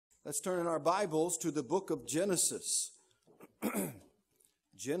Let's turn in our Bibles to the book of Genesis.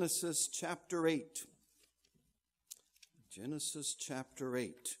 Genesis chapter 8. Genesis chapter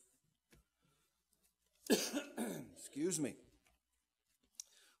 8. Excuse me.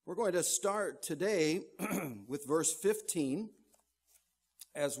 We're going to start today with verse 15,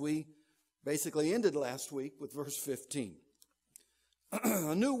 as we basically ended last week with verse 15.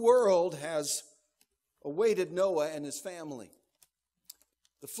 A new world has awaited Noah and his family.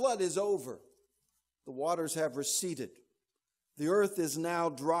 The flood is over. The waters have receded. The earth is now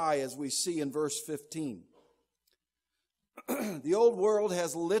dry, as we see in verse 15. The old world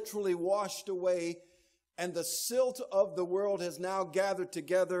has literally washed away, and the silt of the world has now gathered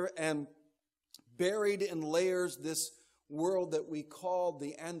together and buried in layers this world that we call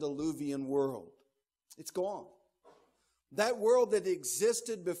the antediluvian world. It's gone. That world that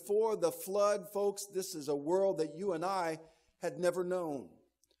existed before the flood, folks, this is a world that you and I had never known.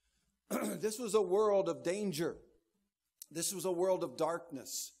 This was a world of danger. This was a world of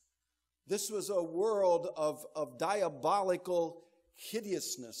darkness. This was a world of diabolical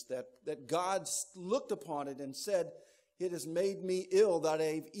hideousness that God looked upon it and said, "It has made me ill that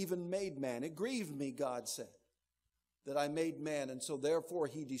I've even made man." It grieved me, God said, that I made man, and so therefore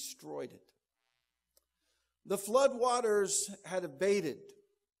he destroyed it. The flood waters had abated,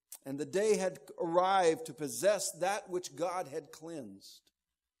 and the day had arrived to possess that which God had cleansed.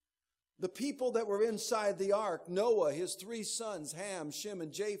 The people that were inside the ark, Noah, his 3 sons, Ham, Shem,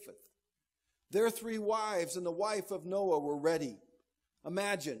 and Japheth, their 3 wives and the wife of Noah were ready.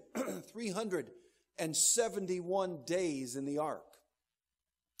 Imagine 371 days in the ark.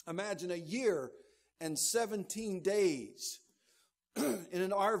 Imagine a year and 17 days in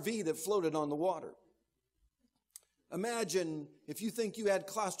an RV that floated on the water. Imagine, if you think you had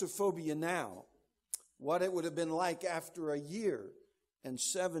claustrophobia now, what it would have been like after a year and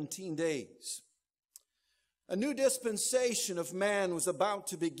 17 days. A new dispensation of man was about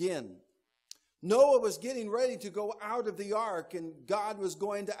to begin. Noah was getting ready to go out of the ark, and God was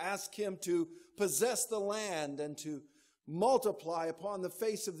going to ask him to possess the land and to multiply upon the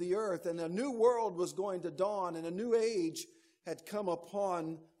face of the earth. And a new world was going to dawn, and a new age had come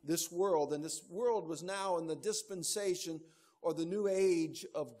upon this world. And this world was now in the dispensation or the new age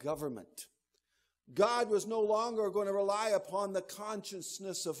of government. God was no longer going to rely upon the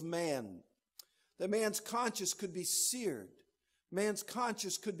consciousness of man. That man's conscience could be seared. Man's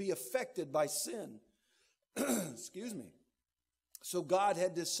conscience could be affected by sin. Excuse me. So God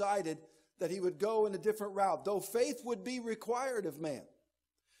had decided that he would go in a different route. Though faith would be required of man,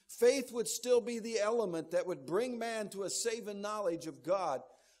 faith would still be the element that would bring man to a saving knowledge of God.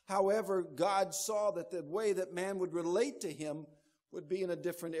 However, God saw that the way that man would relate to him would be in a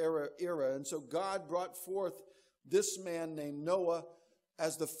different era. And so God brought forth this man named Noah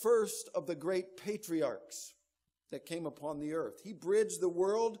as the first of the great patriarchs that came upon the earth. He bridged the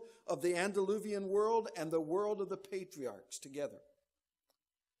world of the antediluvian world and the world of the patriarchs together.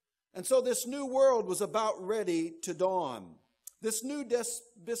 And so this new world was about ready to dawn. This new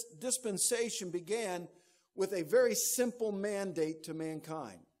dispensation began with a very simple mandate to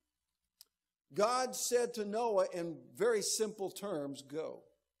mankind. God said to Noah in very simple terms, "Go."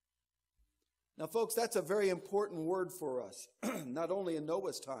 Now, folks, that's a very important word for us, not only in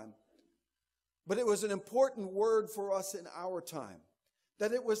Noah's time, but it was an important word for us in our time.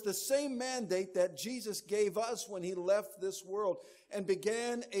 That it was the same mandate that Jesus gave us when he left this world and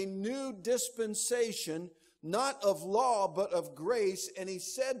began a new dispensation, not of law, but of grace. And he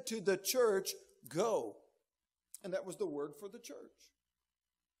said to the church, "Go." And that was the word for the church.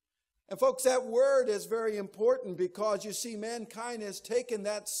 And folks, that word is very important because you see, mankind has taken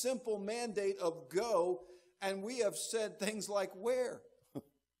that simple mandate of go, and we have said things like, "Where?"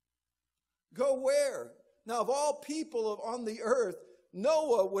 Go where? Now, of all people on the earth,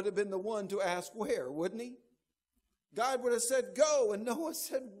 Noah would have been the one to ask where, wouldn't he? God would have said, "Go," and Noah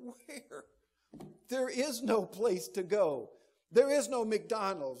said, "Where?" There is no place to go. There is no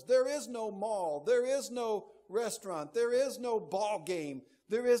McDonald's. There is no mall. There is no restaurant. There is no ball game.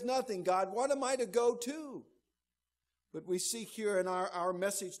 There is nothing, God. What am I to go to? But we see here in our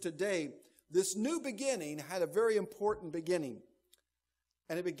message today, this new beginning had a very important beginning.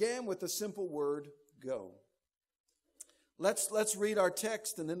 And it began with the simple word, "Go." Let's read our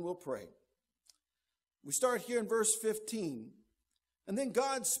text and then we'll pray. We start here in verse 15. "And then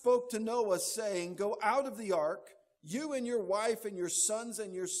God spoke to Noah, saying, 'Go out of the ark, you and your wife and your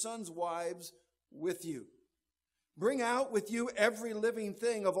sons' wives with you. Bring out with you every living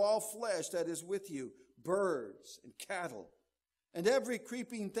thing of all flesh that is with you, birds and cattle, and every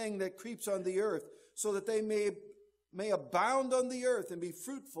creeping thing that creeps on the earth, so that they may may abound on the earth and be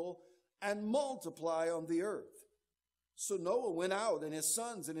fruitful and multiply on the earth. So Noah went out, and his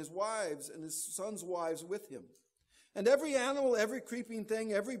sons and his wives and his sons' wives with him. And every animal, every creeping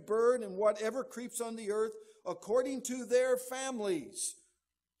thing, every bird, and whatever creeps on the earth, according to their families,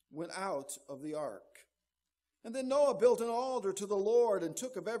 went out of the ark. And then Noah built an altar to the Lord, and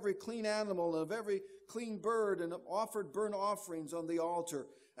took of every clean animal and of every clean bird, and offered burnt offerings on the altar.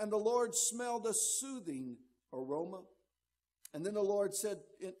 And the Lord smelled a soothing aroma. And then the Lord said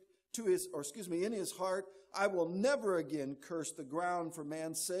in his heart, I will never again curse the ground for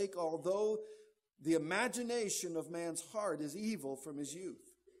man's sake, although the imagination of man's heart is evil from his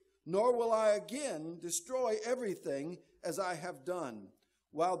youth. Nor will I again destroy everything as I have done.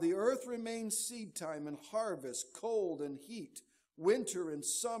 While the earth remains seed time and harvest, cold and heat, winter and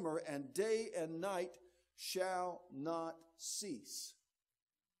summer, and day and night shall not cease.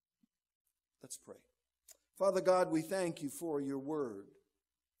 Let's pray. Father God, we thank you for your word.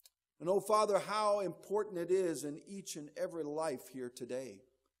 And oh, Father, how important it is in each and every life here today.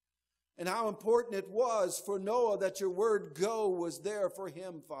 And how important it was for Noah that your word go was there for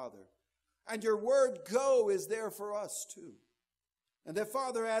him, Father. And your word go is there for us too. And that,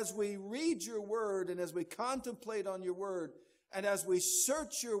 Father, as we read your word and as we contemplate on your word and as we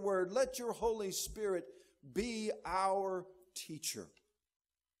search your word, let your Holy Spirit be our teacher.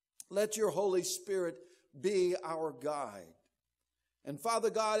 Let your Holy Spirit be our guide. And Father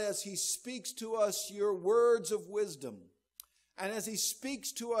God, as he speaks to us your words of wisdom, and as he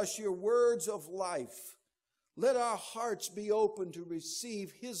speaks to us your words of life, let our hearts be open to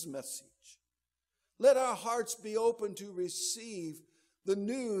receive his message. Let our hearts be open to receive the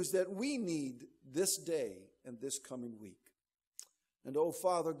news that we need this day and this coming week. And oh,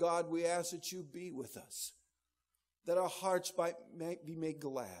 Father God, we ask that you be with us, that our hearts might be made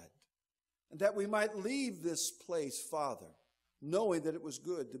glad, and that we might leave this place, Father, knowing that it was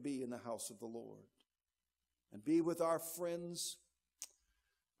good to be in the house of the Lord. And be with our friends.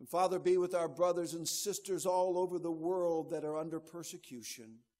 And Father, be with our brothers and sisters all over the world that are under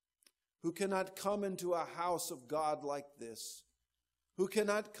persecution, who cannot come into a house of God like this, who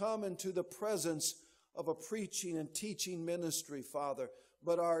cannot come into the presence of a preaching and teaching ministry, Father,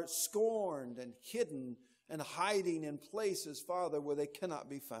 but are scorned and hidden and hiding in places, Father, where they cannot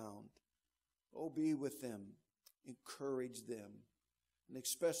be found. Oh, be with them. Encourage them. And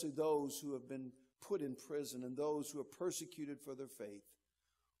especially those who have been put in prison and those who are persecuted for their faith.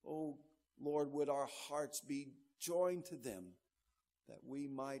 Oh, Lord, would our hearts be joined to them that we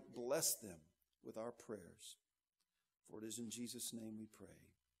might bless them with our prayers. For it is in Jesus' name we pray.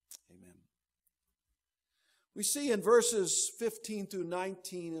 Amen. We see in verses 15 through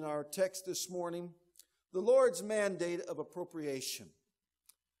 19 in our text this morning, the Lord's mandate of appropriation.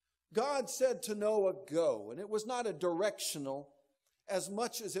 God said to Noah, go. And it was not a directional as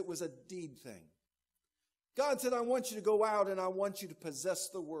much as it was a deed thing. God said, I want you to go out and I want you to possess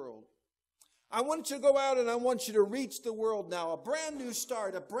the world. I want you to go out and I want you to reach the world now. A brand new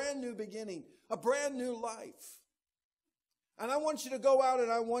start, a brand new beginning, a brand new life. And I want you to go out and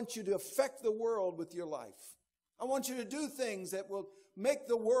I want you to affect the world with your life. I want you to do things that will make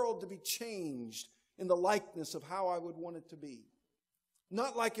the world to be changed in the likeness of how I would want it to be.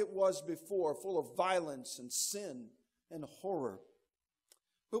 Not like it was before, full of violence and sin and horror.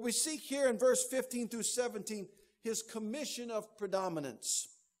 But we see here in verse 15 through 17, his commission of predominance.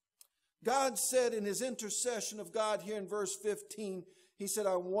 God said in his intercession of God here in verse 15, he said,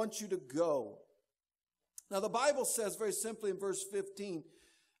 I want you to go. Now the Bible says very simply in verse 15,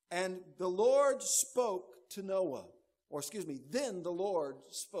 and the Lord spoke to Noah. Then the Lord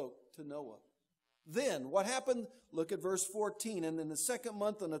spoke to Noah. Then, what happened? Look at verse 14. And in the second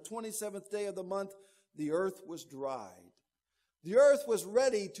month, on the 27th day of the month, the earth was dried. The earth was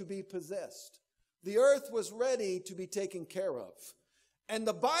ready to be possessed. The earth was ready to be taken care of. And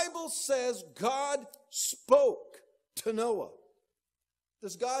the Bible says God spoke to Noah.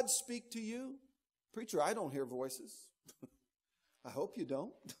 Does God speak to you? Preacher, I don't hear voices. I hope you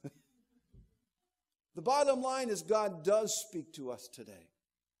don't. The bottom line is God does speak to us today.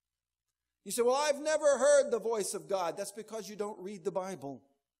 You say, well, I've never heard the voice of God. That's because you don't read the Bible.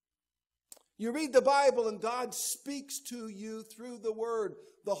 You read the Bible and God speaks to you through the Word.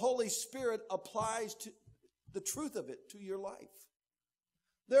 The Holy Spirit applies to the truth of it to your life.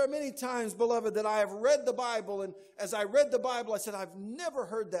 There are many times, beloved, that I have read the Bible, and as I read the Bible, I said, I've never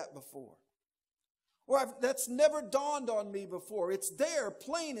heard that before. Or that's never dawned on me before. It's there,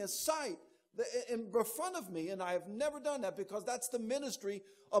 plain as sight, in front of me, and I have never done that because that's the ministry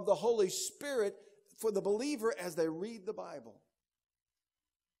of the Holy Spirit for the believer as they read the Bible.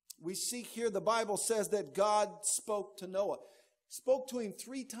 we see here the Bible says that God spoke to Noah. Spoke to him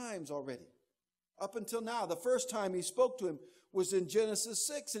 3 times already. Up until now, the first time he spoke to him was in Genesis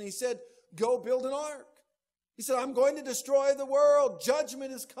 6, and he said, go build an ark. He said, I'm going to destroy the world.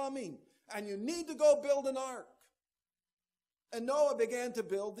 Judgment is coming, and you need to go build an ark. And Noah began to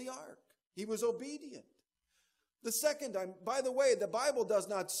build the ark. He was obedient. The second time, by the way, the Bible does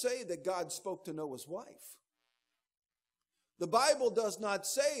not say that God spoke to Noah's wife. The Bible does not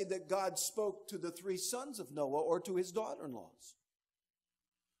say that God spoke to the 3 sons of Noah or to his daughter-in-laws.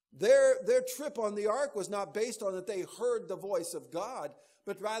 Their trip on the ark was not based on that they heard the voice of God,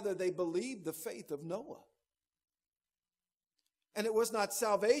 but rather they believed the faith of Noah. And it was not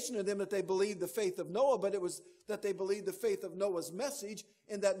salvation in them that they believed the faith of Noah, but it was that they believed the faith of Noah's message,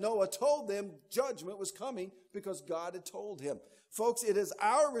 and that Noah told them judgment was coming because God had told him. Folks, it is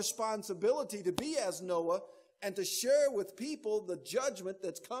our responsibility to be as Noah and to share with people the judgment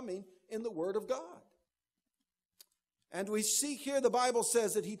that's coming in the Word of God. And we see here the Bible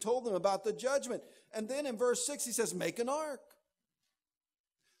says that he told them about the judgment. And then in verse 6 he says, make an ark.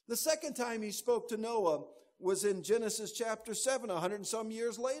 The second time he spoke to Noah was in Genesis chapter 7, 100 and some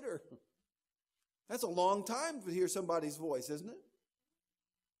years later. That's a long time to hear somebody's voice, isn't it?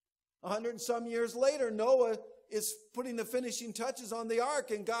 100 and some years later, Noah is putting the finishing touches on the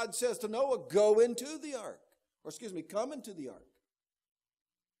ark, and God says to Noah, go into the ark. Come into the ark.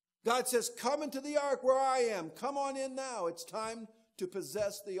 God says, come into the ark where I am. Come on in now. It's time to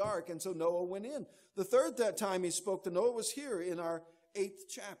possess the ark. And so Noah went in. The third time he spoke to Noah was here in our 8th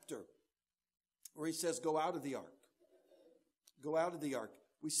chapter, where he says, go out of the ark. Go out of the ark.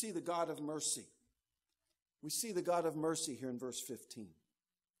 We see the God of mercy. We see the God of mercy here in verse 15.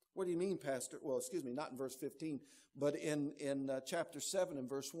 What do you mean, Pastor? Well, not in verse 15, but in chapter 7 and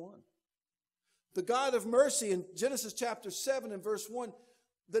verse 1. The God of mercy in Genesis chapter 7 and verse 1,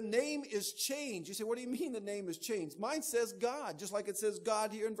 the name is changed. You say, what do you mean the name is changed? Mine says God, just like it says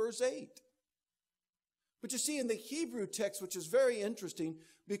God here in verse 8. But you see, in the Hebrew text, which is very interesting,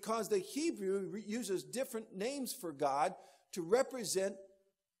 because the Hebrew uses different names for God to represent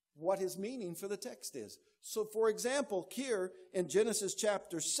what his meaning for the text is. So, for example, here in Genesis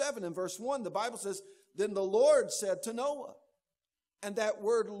chapter 7 and verse 1, the Bible says, then the Lord said to Noah. And that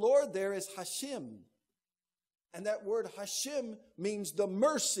word Lord there is Hashem. And that word Hashem means the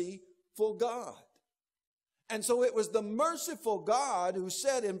merciful God. And so it was the merciful God who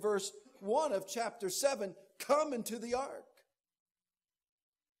said in verse 1 of chapter 7, come into the ark.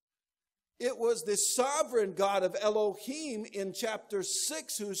 It was the sovereign God of Elohim in chapter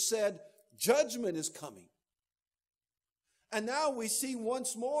 6 who said, judgment is coming. And now we see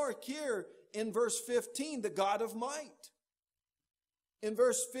once more here in verse 15, the God of might. In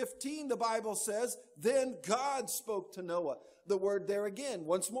verse 15, the Bible says, then God spoke to Noah. The word there again,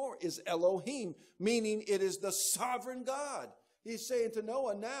 once more, is Elohim, meaning it is the sovereign God. He's saying to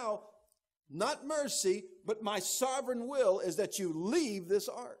Noah, now, not mercy, but my sovereign will is that you leave this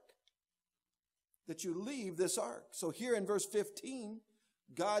ark. That you leave this ark. So here in verse 15,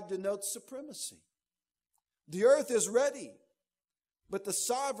 God denotes supremacy. The earth is ready, but the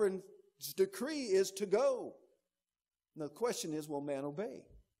sovereign decree is to go. Now, the question is, will man obey?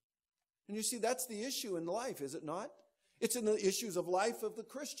 And you see, that's the issue in life, is it not? It's in the issues of life of the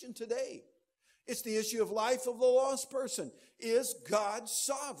Christian today. It's the issue of life of the lost person. Is God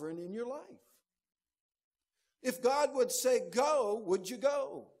sovereign in your life? If God would say go, would you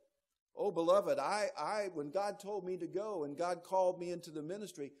go? Oh, beloved, when God told me to go and God called me into the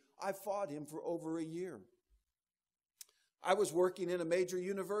ministry, I fought him for over a year. I was working in a major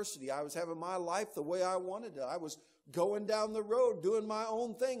university. I was having my life the way I wanted it. I was going down the road doing my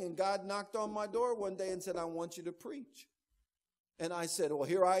own thing, and God knocked on my door one day and said, I want you to preach. And I said, well,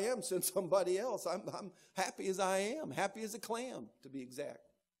 here I am, send somebody else. I'm happy as I am, happy as a clam, to be exact.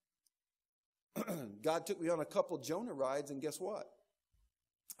 God took me on a couple Jonah rides, and guess what?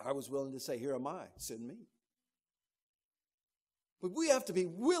 I was willing to say, here am I, send me. But we have to be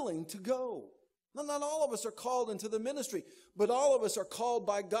willing to go. Now, not all of us are called into the ministry, but all of us are called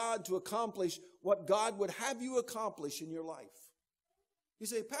by God to accomplish what God would have you accomplish in your life. You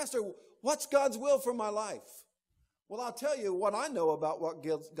say, Pastor, what's God's will for my life? Well, I'll tell you what I know about what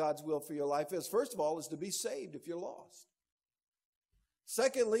God's will for your life is. First of all, is to be saved if you're lost.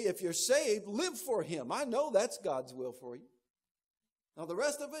 Secondly, if you're saved, live for him. I know that's God's will for you. Now, the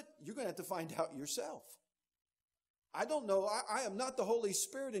rest of it, you're going to have to find out yourself. I don't know. I am not the Holy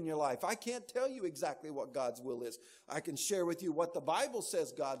Spirit in your life. I can't tell you exactly what God's will is. I can share with you what the Bible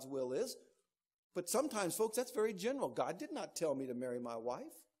says God's will is. But sometimes, folks, that's very general. God did not tell me to marry my wife.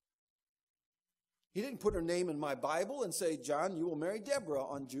 He didn't put her name in my Bible and say, John, you will marry Deborah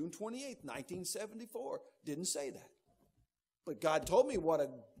on June 28th, 1974. Didn't say that. But God told me what a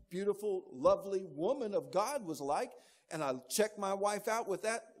beautiful, lovely woman of God was like. And I checked my wife out with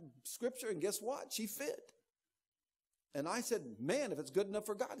that scripture, and guess what? She fit. And I said, man, if it's good enough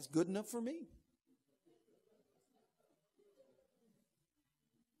for God, it's good enough for me.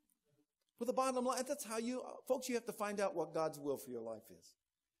 But the bottom line, that's how folks, you have to find out what God's will for your life is.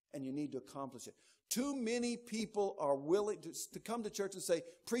 And you need to accomplish it. Too many people are willing to come to church and say,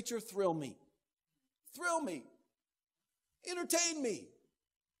 preacher, thrill me. Thrill me. Entertain me.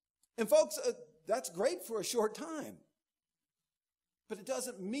 And folks, that's great for a short time. But it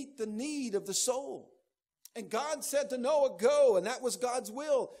doesn't meet the need of the soul. And God said to Noah, go, and that was God's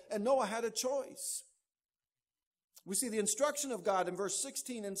will. And Noah had a choice. We see the instruction of God in verse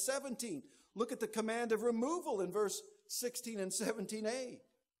 16 and 17. Look at the command of removal in verse 16 and 17a.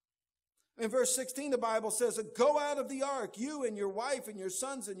 In verse 16, the Bible says, go out of the ark, you and your wife and your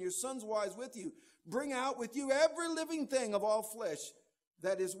sons wives with you. Bring out with you every living thing of all flesh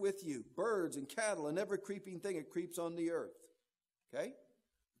that is with you, birds and cattle and every creeping thing that creeps on the earth. Okay?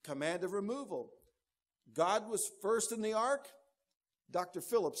 Command of removal. God was first in the ark. Dr.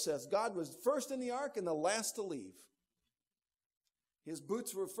 Phillips says God was first in the ark and the last to leave. His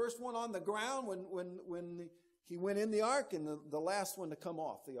boots were the first one on the ground when he went in the ark, and the last one to come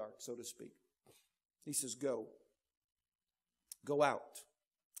off the ark, so to speak. He says, go. Go out.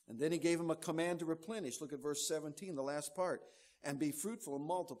 And then he gave him a command to replenish. Look at verse 17, the last part. And be fruitful and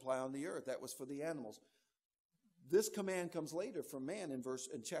multiply on the earth. That was for the animals. This command comes later for man in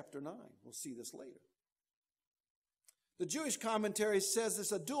chapter 9. We'll see this later. The Jewish commentary says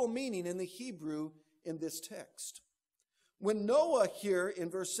there's a dual meaning in the Hebrew in this text. When Noah here in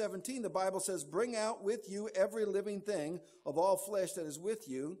verse 17, the Bible says, bring out with you every living thing of all flesh that is with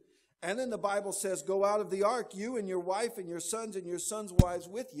you. And then the Bible says, go out of the ark, you and your wife and your sons wives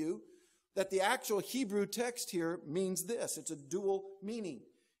with you. That the actual Hebrew text here means this. It's a dual meaning.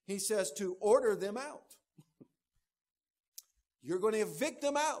 He says to order them out. You're going to evict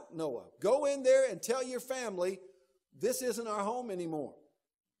them out, Noah. Go in there and tell your family, this isn't our home anymore.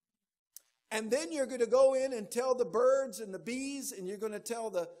 And then you're going to go in and tell the birds and the bees, and you're going to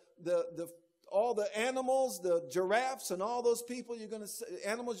tell all the animals, the giraffes and all those people, you're going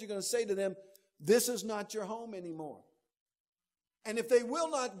to say to them, this is not your home anymore. And if they will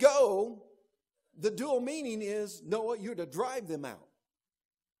not go, the dual meaning is, Noah, you're to drive them out.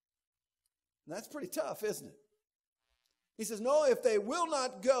 And that's pretty tough, isn't it? He says, no, if they will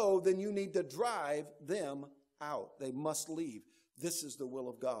not go, then you need to drive them out. They must leave. This is the will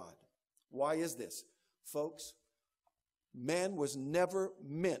of God. Why is this? Folks, man was never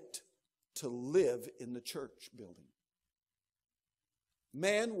meant to live in the church building.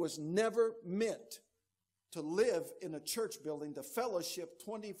 Man was never meant to live in a church building, to fellowship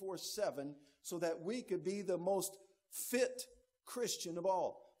 24/7, so that we could be the most fit Christian of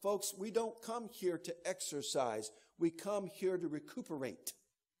all. Folks, we don't come here to exercise. We come here to recuperate.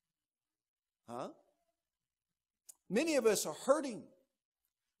 Many of us are hurting.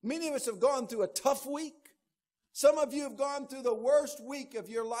 Many of us have gone through a tough week. Some of you have gone through the worst week of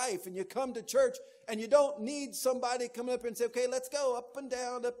your life, and you come to church and you don't need somebody coming up and say, okay, let's go up and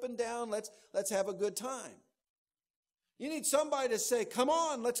down, let's have a good time. You need somebody to say, come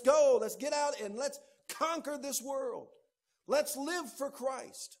on, let's go, let's get out and let's conquer this world. Let's live for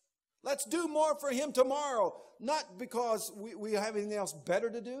Christ. Let's do more for him tomorrow. Not because we have anything else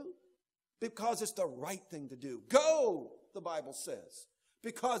better to do, because it's the right thing to do. Go, the Bible says,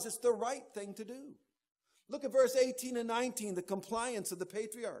 because it's the right thing to do. Look at verse 18 and 19, the compliance of the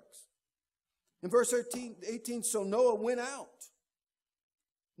patriarchs. In verse 18, so Noah went out.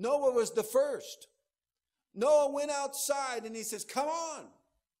 Noah was the first. Noah went outside and he says, come on.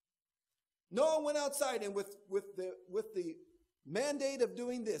 Noah went outside, and with the mandate of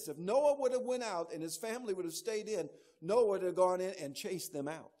doing this, if Noah would have went out and his family would have stayed in, Noah would have gone in and chased them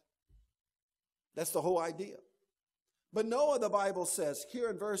out. That's the whole idea. But Noah, the Bible says here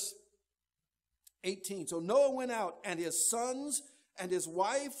in verse 18, so Noah went out, and his sons and his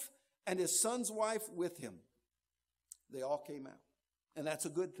wife and his son's wife with him. They all came out. And that's a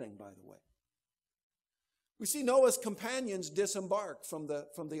good thing, by the way. We see Noah's companions disembark from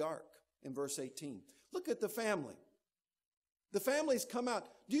the ark in verse 18. Look at the family. The families come out.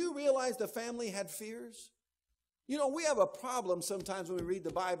 Do you realize the family had fears? You know, we have a problem sometimes when we read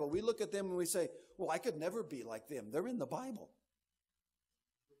the Bible. We look at them and we say, well, I could never be like them. They're in the Bible.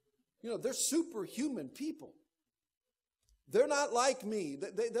 You know, they're superhuman people. They're not like me.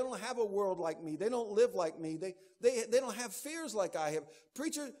 They don't have a world like me. They don't live like me. They don't have fears like I have.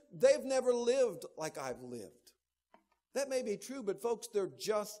 Preacher, they've never lived like I've lived. That may be true, but folks, they're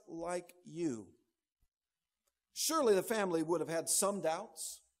just like you. Surely the family would have had some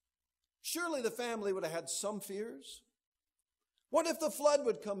doubts. Surely the family would have had some fears. What if the flood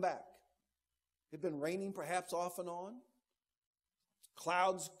would come back? It had been raining perhaps off and on.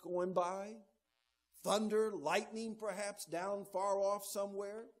 Clouds going by. Thunder, lightning perhaps down far off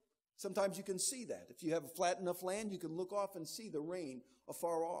somewhere. Sometimes you can see that. If you have flat enough land, you can look off and see the rain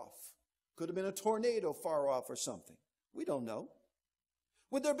afar off. Could have been a tornado far off or something. We don't know.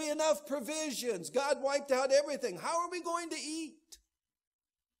 Would there be enough provisions? God wiped out everything. How are we going to eat?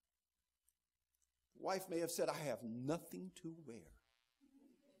 Wife may have said, I have nothing to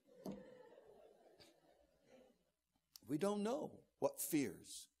wear. We don't know what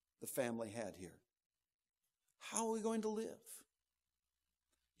fears the family had here. How are we going to live?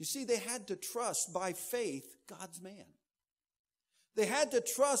 You see, they had to trust by faith God's man. They had to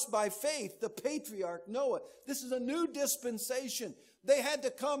trust by faith the patriarch Noah. This is a new dispensation. They had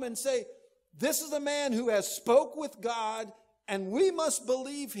to come and say, this is a man who has spoke with God, and we must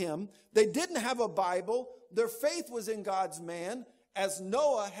believe him. They didn't have a Bible. Their faith was in God's man, as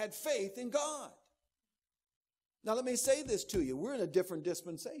Noah had faith in God. Now let me say this to you. We're in a different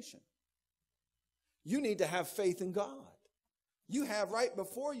dispensation. You need to have faith in God. You have right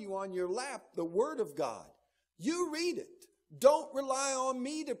before you on your lap the Word of God. You read it. Don't rely on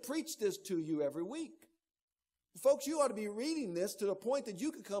me to preach this to you every week. Folks, you ought to be reading this to the point that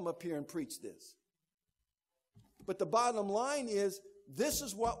you could come up here and preach this. But the bottom line is, this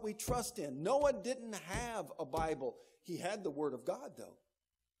is what we trust in. Noah didn't have a Bible. He had the Word of God, though.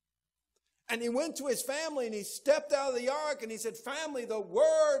 And he went to his family and he stepped out of the ark and he said, family, the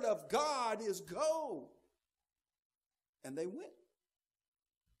Word of God is go. And they went.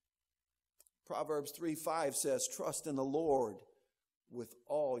 Proverbs 3:5 says, trust in the Lord with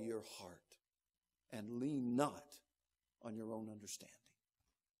all your heart and lean not on your own understanding.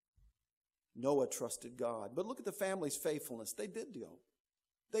 Noah trusted God. But look at the family's faithfulness. They did go.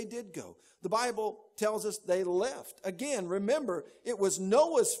 They did go. The Bible tells us they left. Again, remember, it was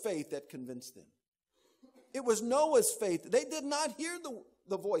Noah's faith that convinced them. It was Noah's faith. They did not hear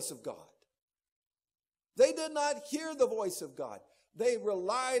the voice of God. They did not hear the voice of God. They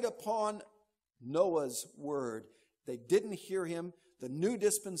relied upon Noah's word. They didn't hear him. The new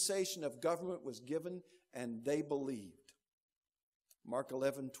dispensation of government was given, and they believed. Mark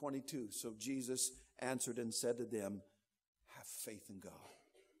 11:22. So Jesus answered and said to them, have faith in God.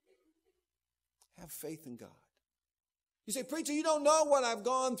 Have faith in God. You say, preacher, you don't know what I've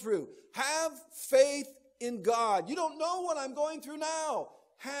gone through. Have faith in God. You don't know what I'm going through now.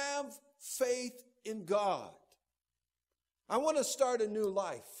 Have faith in God. I want to start a new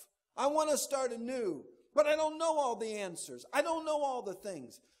life. I want to start anew, but I don't know all the answers. I don't know all the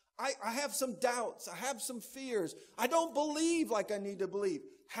things. I have some doubts. I have some fears. I don't believe like I need to believe.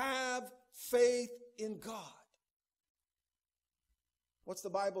 Have faith in God. What's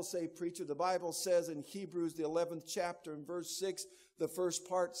the Bible say, preacher? The Bible says in Hebrews, the 11th chapter, in verse 6, the first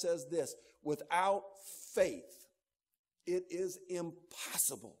part says this: without faith, it is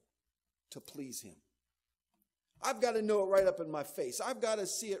impossible to please him. I've got to know it right up in my face. I've got to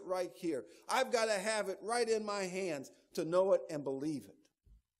see it right here. I've got to have it right in my hands to know it and believe it.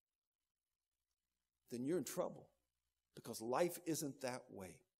 Then you're in trouble, because life isn't that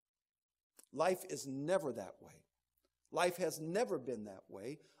way. Life is never that way. Life has never been that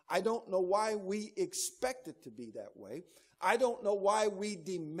way. I don't know why we expect it to be that way. I don't know why we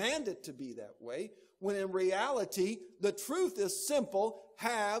demand it to be that way, when in reality, the truth is simple: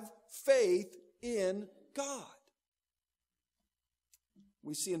 have faith in God.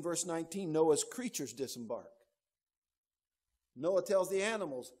 We see in verse 19, Noah's creatures disembark. Noah tells the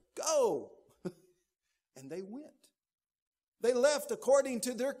animals, go. And they went. They left according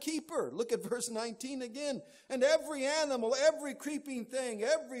to their keeper. Look at verse 19 again. And every animal, every creeping thing,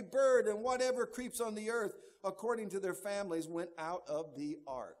 every bird, and whatever creeps on the earth, according to their families, went out of the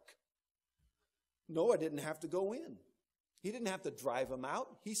ark. Noah didn't have to go in. He didn't have to drive them out.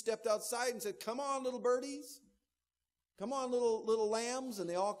 He stepped outside and said, come on, little birdies. Come on, little lambs. And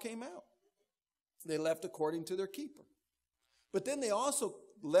they all came out. They left according to their keeper. But then they also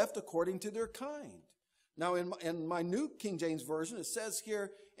left according to their kind. Now, in my New King James Version, it says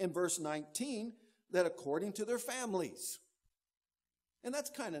here in verse 19 that according to their families. And that's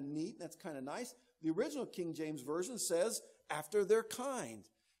kind of neat. That's kind of nice. The original King James Version says after their kind.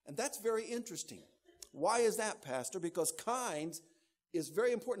 And that's very interesting. Why is that, Pastor? Because kinds is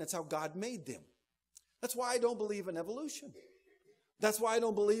very important. That's how God made them. That's why I don't believe in evolution. That's why I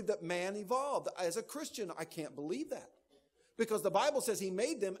don't believe that man evolved. As a Christian, I can't believe that. Because the Bible says he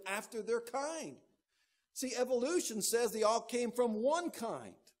made them after their kind. See, evolution says they all came from one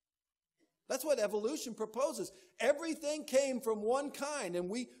kind. That's what evolution proposes. Everything came from one kind. And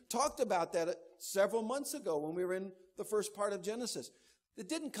we talked about that several months ago when we were in the first part of Genesis. It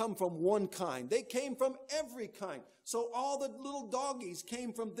didn't come from one kind. They came from every kind. So all the little doggies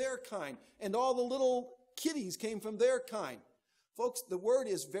came from their kind. And all the little kitties came from their kind. Folks, the word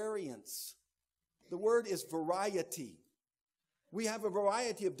is variance. The word is variety. We have a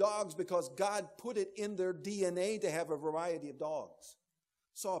variety of dogs because God put it in their DNA to have a variety of dogs.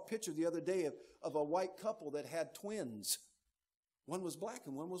 Saw a picture the other day of a white couple that had twins. One was black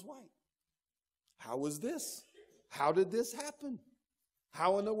and one was white. How was this? How did this happen?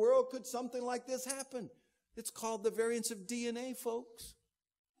 How in the world could something like this happen? It's called the variance of DNA, folks.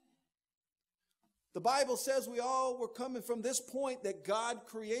 The Bible says we all were coming from this point that God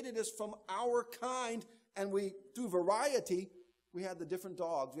created us from our kind, and we, through variety, we have the different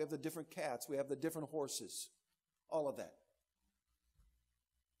dogs, we have the different cats, we have the different horses, all of that.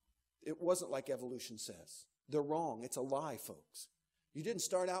 It wasn't like evolution says. They're wrong. It's a lie, folks. You didn't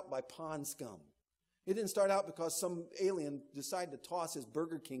start out by pond scum. It didn't start out because some alien decided to toss his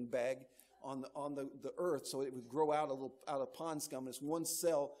Burger King bag on the earth so it would grow out of pond scum. And this one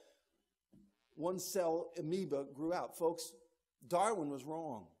cell amoeba grew out. Folks, Darwin was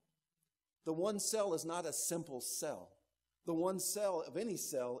wrong. The one cell is not a simple cell. The one cell of any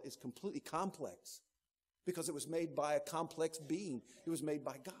cell is completely complex because it was made by a complex being. It was made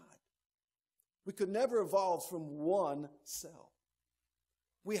by God. We could never evolve from one cell.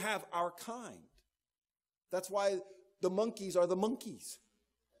 We have our kind. That's why the monkeys are the monkeys.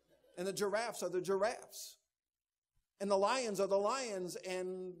 And the giraffes are the giraffes. And the lions are the lions.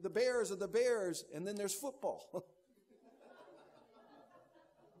 And the bears are the bears. And then there's football.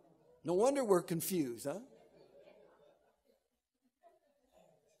 No wonder we're confused, huh?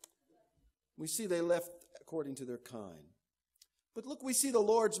 We see they left according to their kind. But look, we see the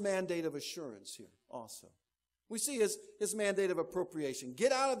Lord's mandate of assurance here also. We see his mandate of appropriation.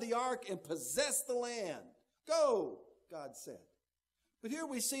 Get out of the ark and possess the land. Go, God said. But here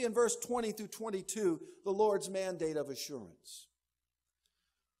we see in verse 20 through 22 the Lord's mandate of assurance.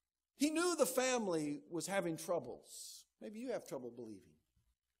 He knew the family was having troubles. Maybe you have trouble believing.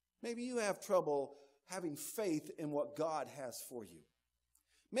 Maybe you have trouble having faith in what God has for you.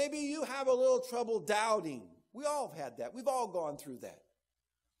 Maybe you have a little trouble doubting. We all have had that. We've all gone through that.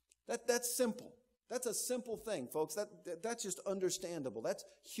 That's simple. That's a simple thing, folks. That's just understandable. That's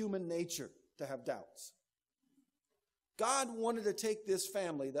human nature to have doubts. God wanted to take this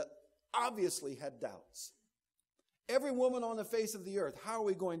family that obviously had doubts. Every woman on the face of the earth, how are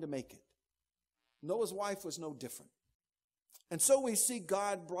we going to make it? Noah's wife was no different. And so we see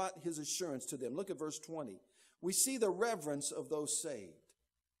God brought his assurance to them. Look at verse 20. We see the reverence of those saved.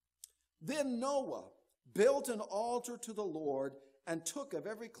 Then Noah built an altar to the Lord and took of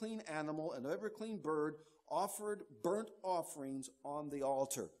every clean animal and every clean bird, offered burnt offerings on the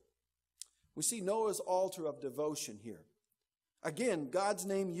altar. We see Noah's altar of devotion here. Again, God's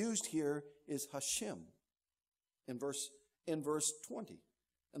name used here is Hashem in verse 20.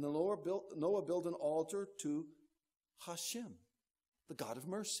 And Noah built an altar to Hashem, the God of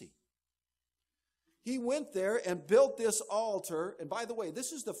mercy. He went there and built this altar. And by the way,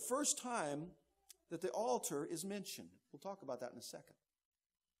 this is the first time that the altar is mentioned. We'll talk about that in a second.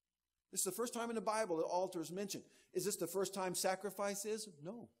 This is the first time in the Bible the altar is mentioned. Is this the first time sacrifice is?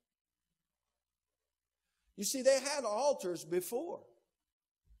 No. You see, they had altars before.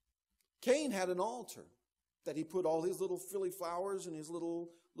 Cain had an altar that he put all his little frilly flowers and his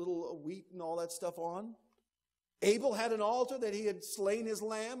little wheat and all that stuff on. Abel had an altar that he had slain his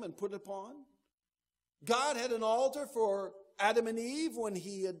lamb and put upon. God had an altar for Adam and Eve when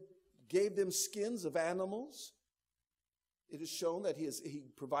he gave them skins of animals. It is shown that he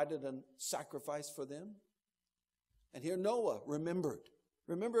provided a sacrifice for them. And here Noah remembered.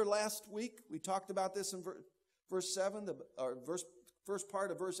 Remember last week we talked about this in verse 7, first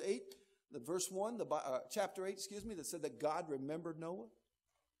part of verse 8, verse 1, chapter 8, that said that God remembered Noah.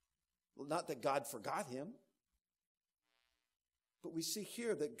 Well, not that God forgot him, but we see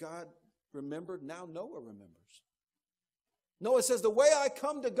here that God remembered. Now Noah remembers. Noah says, the way I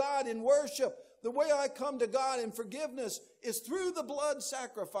come to God in worship, the way I come to God in forgiveness is through the blood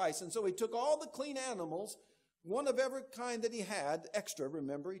sacrifice. And so he took all the clean animals, one of every kind that he had, extra,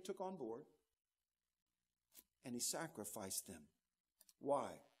 remember, he took on board, and he sacrificed them. Why?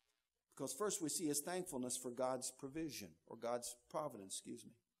 Because first we see his thankfulness for God's provision, or God's providence,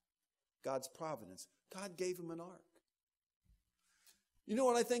 God's providence. God gave him an ark. You know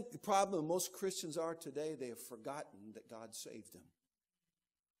what I think the problem of most Christians are today? They have forgotten that God saved them.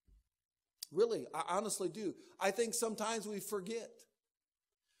 Really, I honestly do. I think sometimes we forget.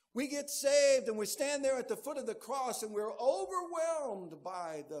 We get saved and we stand there at the foot of the cross and we're overwhelmed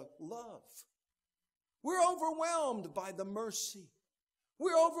by the love. We're overwhelmed by the mercy.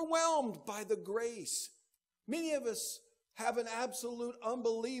 We're overwhelmed by the grace. Many of us have an absolute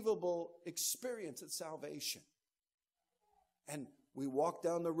unbelievable experience at salvation. And we walk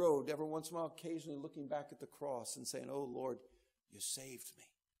down the road every once in a while, occasionally looking back at the cross and saying, oh Lord, you saved me.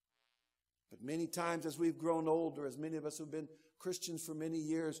 But many times as we've grown older, as many of us who've been Christians for many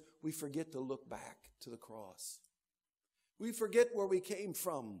years, we forget to look back to the cross. We forget where we came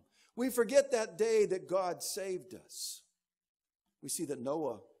from. We forget that day that God saved us. We see that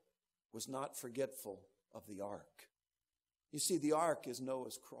Noah was not forgetful of the ark. You see, the ark is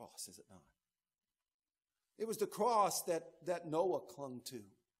Noah's cross, is it not? It was the cross that Noah clung to.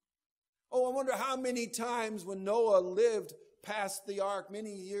 Oh, I wonder how many times when Noah lived past the ark,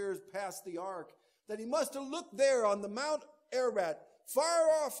 many years past the ark, that he must have looked there on the Mount Ararat, far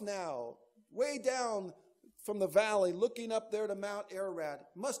off now, way down from the valley, looking up there to Mount Ararat,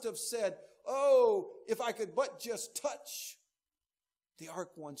 must have said, oh, if I could but just touch the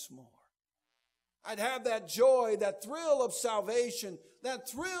ark once more. I'd have that joy, that thrill of salvation, that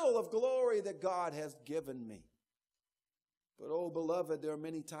thrill of glory that God has given me. But oh, beloved, there are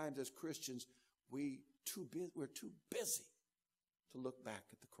many times as Christians, we're too busy to look back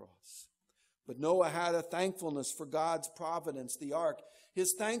at the cross. But Noah had a thankfulness for God's providence, the ark,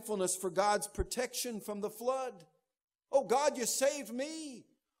 his thankfulness for God's protection from the flood. Oh God, you saved me.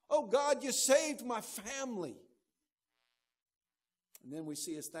 Oh God, you saved my family. And then we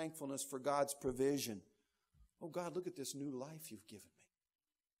see his thankfulness for God's provision. Oh God, look at this new life you've given me.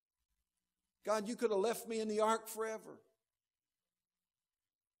 God, you could have left me in the ark forever,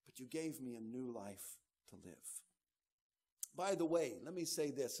 but you gave me a new life to live. By the way, let me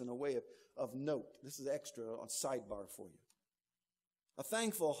say this in a way of note. This is extra on sidebar for you. A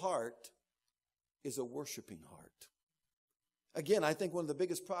thankful heart is a worshiping heart. Again, I think one of the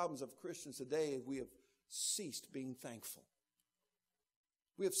biggest problems of Christians today is we have ceased being thankful.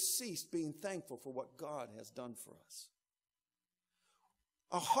 We have ceased being thankful for what God has done for us.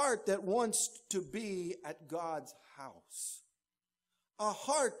 A heart that wants to be at God's house. A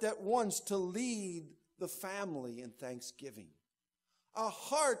heart that wants to lead the family in thanksgiving. A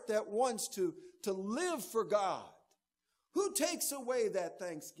heart that wants to live for God. Who takes away that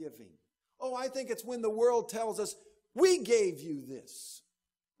thanksgiving? Oh, I think it's when the world tells us, we gave you this.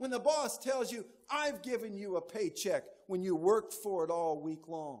 When the boss tells you, I've given you a paycheck when you worked for it all week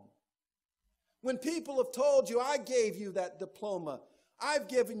long. When people have told you, I gave you that diploma, I've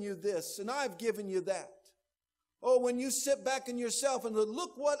given you this and I've given you that. Oh, when you sit back in yourself and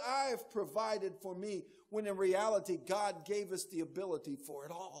look what I've provided for me, when in reality, God gave us the ability for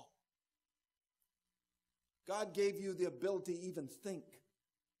it all. God gave you the ability to even think.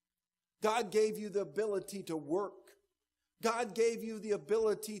 God gave you the ability to work. God gave you the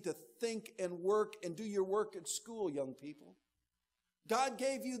ability to think and work and do your work at school, young people. God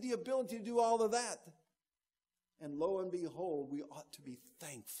gave you the ability to do all of that. And lo and behold, we ought to be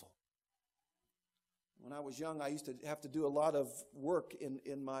thankful. When I was young, I used to have to do a lot of work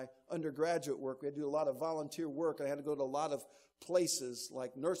in my undergraduate work. We had to do a lot of volunteer work. I had to go to a lot of places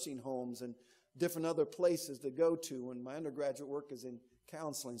like nursing homes and different other places to go to. And my undergraduate work is in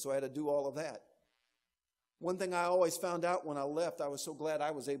counseling, so I had to do all of that. One thing I always found out when I left, I was so glad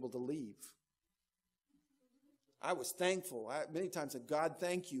I was able to leave. I was thankful. Many times said, God,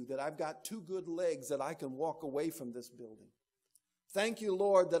 thank you that I've got two good legs that I can walk away from this building. Thank you,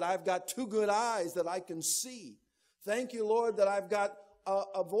 Lord, that I've got two good eyes that I can see. Thank you, Lord, that I've got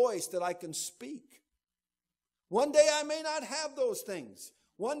a voice that I can speak. One day I may not have those things.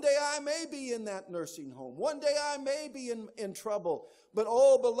 One day I may be in that nursing home. One day I may be in trouble. But,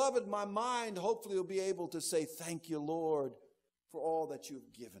 oh, beloved, my mind hopefully will be able to say, thank you, Lord, for all that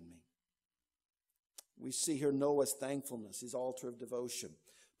you've given me. We see here Noah's thankfulness, his altar of devotion.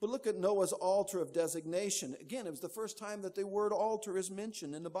 But look at Noah's altar of designation. Again, it was the first time that the word altar is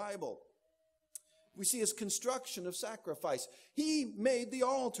mentioned in the Bible. We see his construction of sacrifice. He made the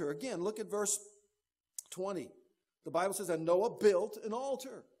altar. Again, look at verse 20. The Bible says that Noah built an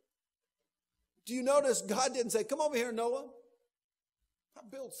altar. Do you notice God didn't say, come over here, Noah. I'll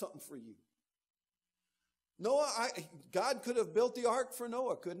build something for you. God could have built the ark for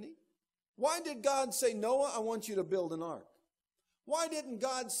Noah, couldn't he? Why did God say, Noah, I want you to build an ark? Why didn't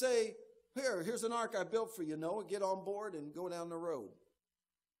God say, here's an ark I built for you, Noah, get on board and go down the road?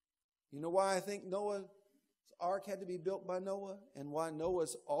 You know why I think Noah's ark had to be built by Noah and why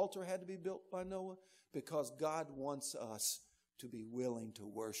Noah's altar had to be built by Noah? Because God wants us to be willing to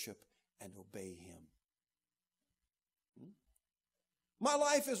worship and obey him. My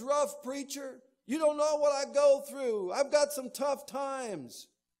life is rough, preacher. You don't know what I go through. I've got some tough times.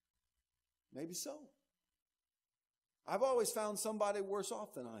 Maybe so. I've always found somebody worse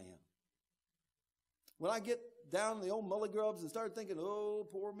off than I am. When I get down in the old mully grubs and start thinking, oh,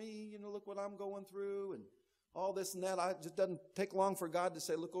 poor me, look what I'm going through and all this and that, it just doesn't take long for God to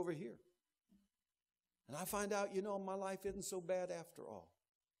say, look over here. And I find out, my life isn't so bad after all.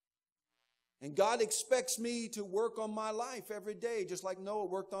 And God expects me to work on my life every day, just like Noah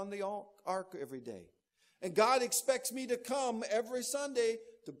worked on the ark every day. And God expects me to come every Sunday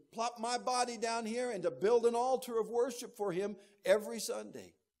to plop my body down here and to build an altar of worship for him every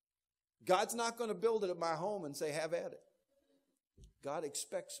Sunday. God's not going to build it at my home and say, have at it. God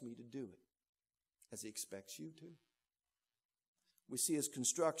expects me to do it, as he expects you to. We see his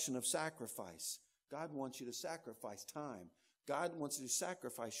construction of sacrifice. God wants you to sacrifice time. God wants you to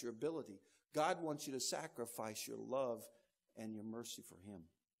sacrifice your ability. God wants you to sacrifice your love and your mercy for him.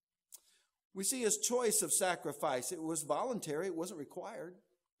 We see his choice of sacrifice. It was voluntary. It wasn't required.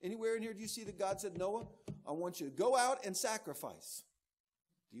 Anywhere in here do you see that God said, Noah, I want you to go out and sacrifice?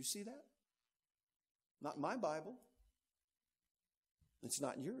 Do you see that? Not in my Bible. It's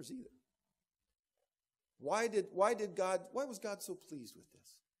not in yours either. Why was God so pleased with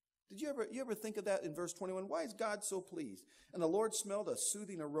this? Did you ever think of that in verse 21? Why is God so pleased? And the Lord smelled a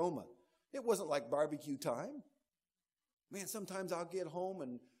soothing aroma. It wasn't like barbecue time. Man, sometimes I'll get home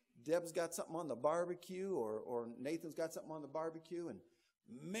and Deb's got something on the barbecue or Nathan's got something on the barbecue and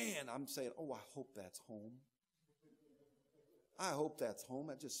man, I'm saying, oh, I hope that's home. I hope that's home.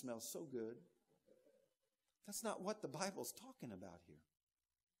 That just smells so good. That's not what the Bible's talking about here.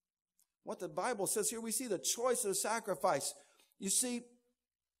 What the Bible says here, we see the choice of sacrifice. You see,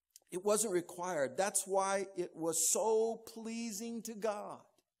 it wasn't required. That's why it was so pleasing to God.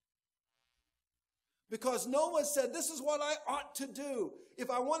 Because Noah said, this is what I ought to do. If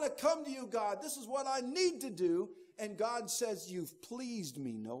I want to come to you, God, this is what I need to do. And God says, you've pleased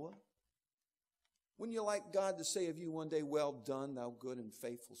me, Noah. Wouldn't you like God to say of you one day, well done, thou good and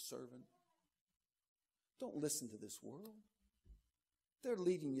faithful servant? Don't listen to this world. They're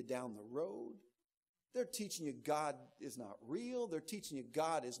leading you down the road. They're teaching you God is not real. They're teaching you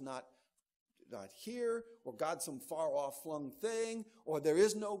God is not here, or God's some far-off flung thing, or there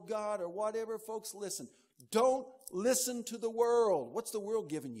is no God, or whatever. Folks, listen. Don't listen to the world. What's the world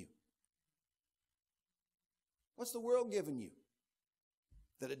giving you? What's the world giving you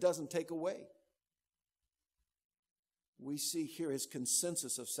that it doesn't take away? We see here his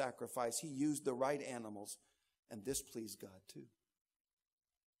consensus of sacrifice. He used the right animals, and this pleased God too.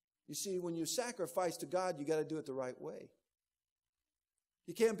 You see, when you sacrifice to God, you got to do it the right way.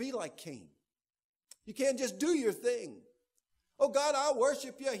 You can't be like Cain. You can't just do your thing. Oh, God, I'll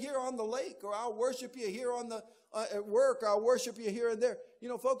worship you here on the lake, or I'll worship you here on the at work, or I'll worship you here and there.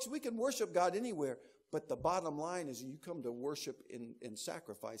 Folks, we can worship God anywhere, but the bottom line is you come to worship in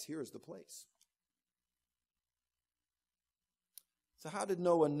sacrifice. Here is the place. So how did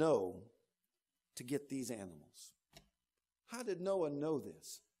Noah know to get these animals? How did Noah know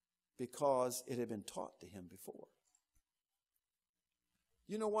this? Because it had been taught to him before.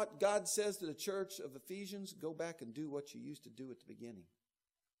 You know what God says to the church of Ephesians? Go back and do what you used to do at the beginning.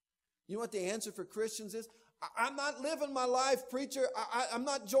 You know what the answer for Christians is? I'm not living my life, preacher. I'm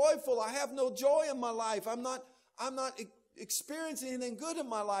not joyful. I have no joy in my life. I'm not experiencing anything good in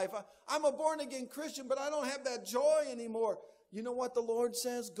my life. I'm a born-again Christian, but I don't have that joy anymore. You know what the Lord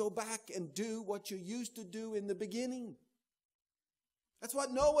says? Go back and do what you used to do in the beginning. That's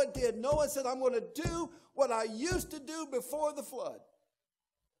what Noah did. Noah said, I'm going to do what I used to do before the flood.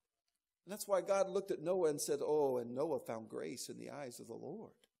 And that's why God looked at Noah and said, oh, and Noah found grace in the eyes of the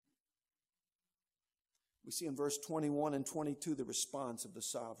Lord. We see in verse 21 and 22 the response of the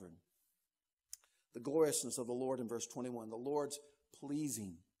sovereign. The gloriousness of the Lord in verse 21. The Lord's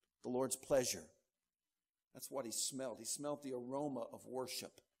pleasing, the Lord's pleasure. That's what he smelled. He smelled the aroma of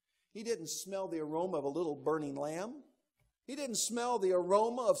worship. He didn't smell the aroma of a little burning lamb. He didn't smell the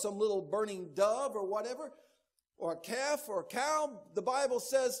aroma of some little burning dove or whatever, or a calf or a cow. The Bible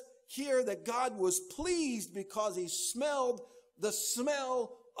says here that God was pleased because he smelled the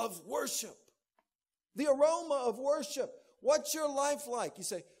smell of worship. The aroma of worship. What's your life like? You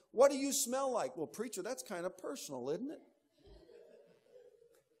say, what do you smell like? Well, preacher, that's kind of personal, isn't it?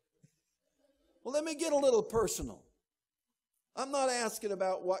 Well, let me get a little personal. I'm not asking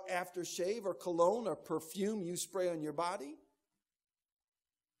about what aftershave or cologne or perfume you spray on your body.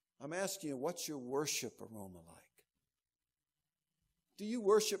 I'm asking you, what's your worship aroma like? Do you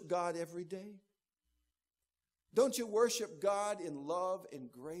worship God every day? Don't you worship God in love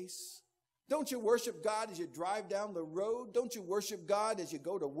and grace? Don't you worship God as you drive down the road? Don't you worship God as you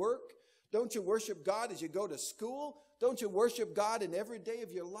go to work? Don't you worship God as you go to school? Don't you worship God in every day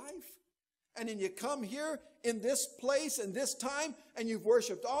of your life? And then you come here in this place and this time and you've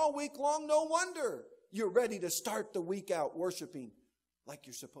worshiped all week long. No wonder you're ready to start the week out worshiping like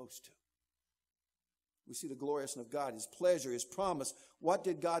you're supposed to. We see the gloriousness of God, His pleasure, His promise. What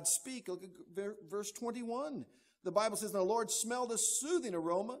did God speak? Look at verse 21. The Bible says, the Lord smelled a soothing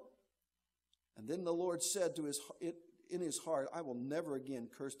aroma. And then the Lord said in his heart, I will never again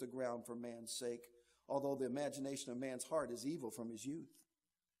curse the ground for man's sake, although the imagination of man's heart is evil from his youth.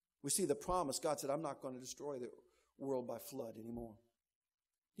 We see the promise. God said, I'm not going to destroy the world by flood anymore.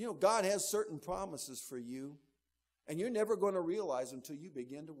 You know, God has certain promises for you, and you're never going to realize until you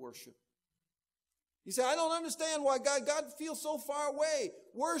begin to worship. You say, I don't understand why God feels so far away.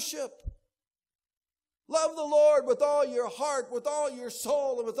 Worship. Love the Lord with all your heart, with all your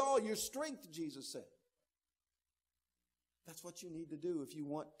soul, and with all your strength, Jesus said. That's what you need to do if you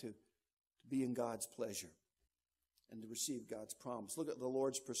want to be in God's pleasure and to receive God's promise. Look at the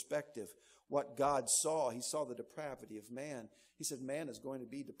Lord's perspective. What God saw, He saw the depravity of man. He said man is going to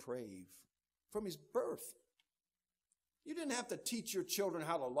be depraved from his birth. You didn't have to teach your children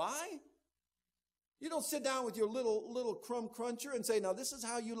how to lie. You don't sit down with your little crumb cruncher and say, now this is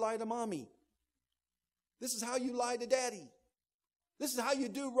how you lie to mommy. This is how you lie to daddy. This is how you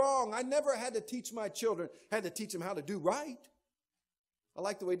do wrong. I never had to teach my children, had to teach them how to do right. I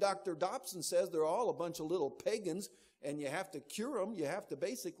like the way Dr. Dobson says they're all a bunch of little pagans, and you have to cure them. You have to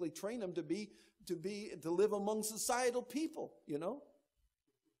basically train them to live among societal people, you know.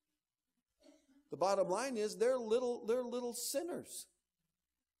 The bottom line is they're little sinners.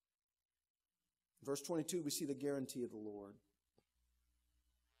 Verse 22, we see the guarantee of the Lord.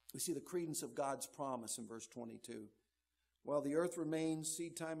 We see the credence of God's promise in verse 22. While the earth remains,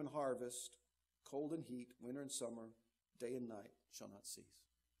 seed time and harvest, cold and heat, winter and summer, day and night shall not cease.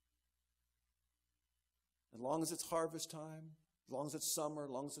 As long as it's harvest time, as long as it's summer, as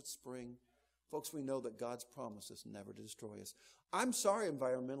long as it's spring, folks, we know that God's promise is never to destroy us. I'm sorry,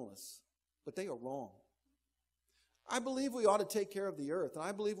 environmentalists, but they are wrong. I believe we ought to take care of the earth, and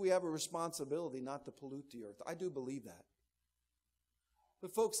I believe we have a responsibility not to pollute the earth. I do believe that.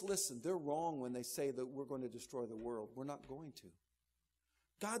 But folks, listen, they're wrong when they say that we're going to destroy the world. We're not going to.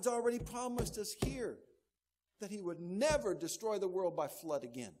 God's already promised us here that He would never destroy the world by flood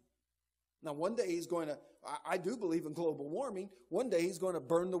again. Now, one day He's going to, I do believe in global warming, one day He's going to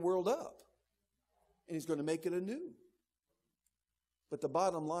burn the world up. And He's going to make it anew. But the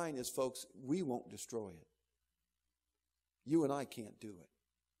bottom line is, folks, we won't destroy it. You and I can't do it.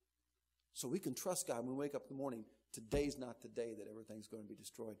 So we can trust God when we wake up in the morning. Today's not the day that everything's going to be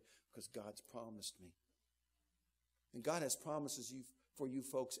destroyed because God's promised me. And God has promises for you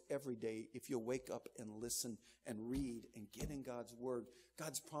folks every day if you'll wake up and listen and read and get in God's Word.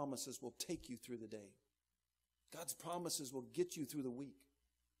 God's promises will take you through the day. God's promises will get you through the week.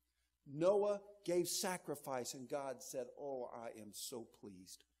 Noah gave sacrifice and God said, oh, I am so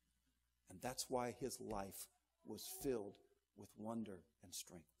pleased. And that's why his life was filled with wonder and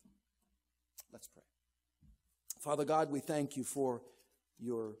strength. Let's pray. Father God, we thank you for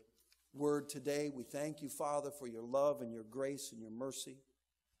your word today. We thank you, Father, for your love and your grace and your mercy.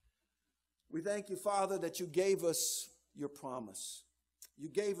 We thank you, Father, that you gave us your promise. You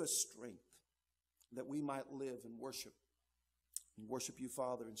gave us strength that we might live and worship you,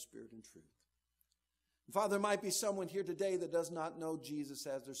 Father, in spirit and truth. And Father, there might be someone here today that does not know Jesus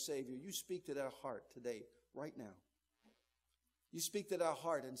as their Savior. You speak to their heart today, right now. You speak to their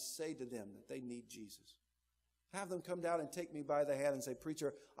heart and say to them that they need Jesus. Have them come down and take me by the hand and say,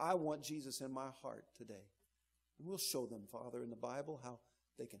 preacher, I want Jesus in my heart today. And we'll show them, Father, in the Bible how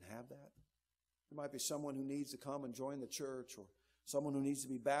they can have that. There might be someone who needs to come and join the church, or someone who needs to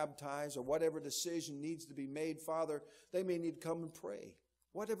be baptized, or whatever decision needs to be made, Father, they may need to come and pray.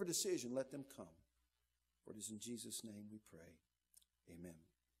 Whatever decision, let them come. For it is in Jesus' name we pray. Amen.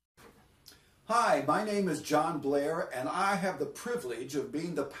 Hi, my name is John Blair, and I have the privilege of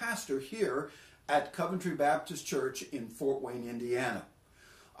being the pastor here at Coventry Baptist Church in Fort Wayne, Indiana.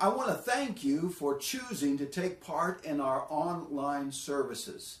 I want to thank you for choosing to take part in our online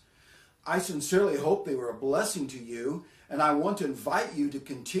services. I sincerely hope they were a blessing to you, and I want to invite you to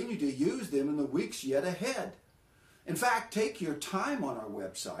continue to use them in the weeks yet ahead. In fact, take your time on our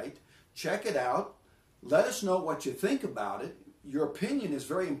website, check it out, let us know what you think about it. Your opinion is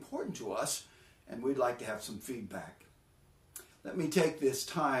very important to us, and we'd like to have some feedback. let me take this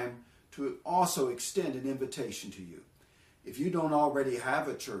time to also extend an invitation to you. If you don't already have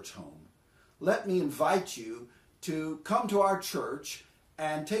a church home, let me invite you to come to our church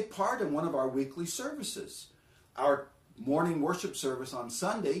and take part in one of our weekly services. Our morning worship service on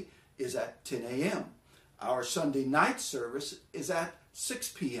Sunday is at 10 a.m. Our Sunday night service is at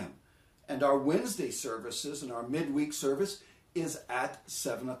 6 p.m. And our Wednesday services and our midweek service is at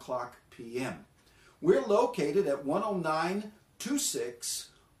 7 o'clock p.m. We're located at 10926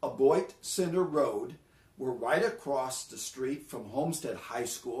 Aboit Center Road. We're right across the street from Homestead High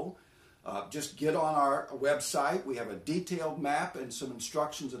School. Just get on our website. We have a detailed map and some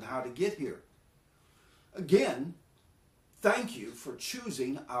instructions on how to get here. Again, thank you for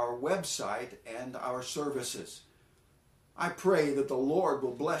choosing our website and our services. I pray that the Lord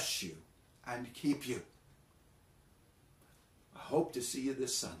will bless you and keep you. I hope to see you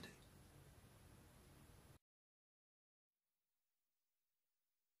this Sunday.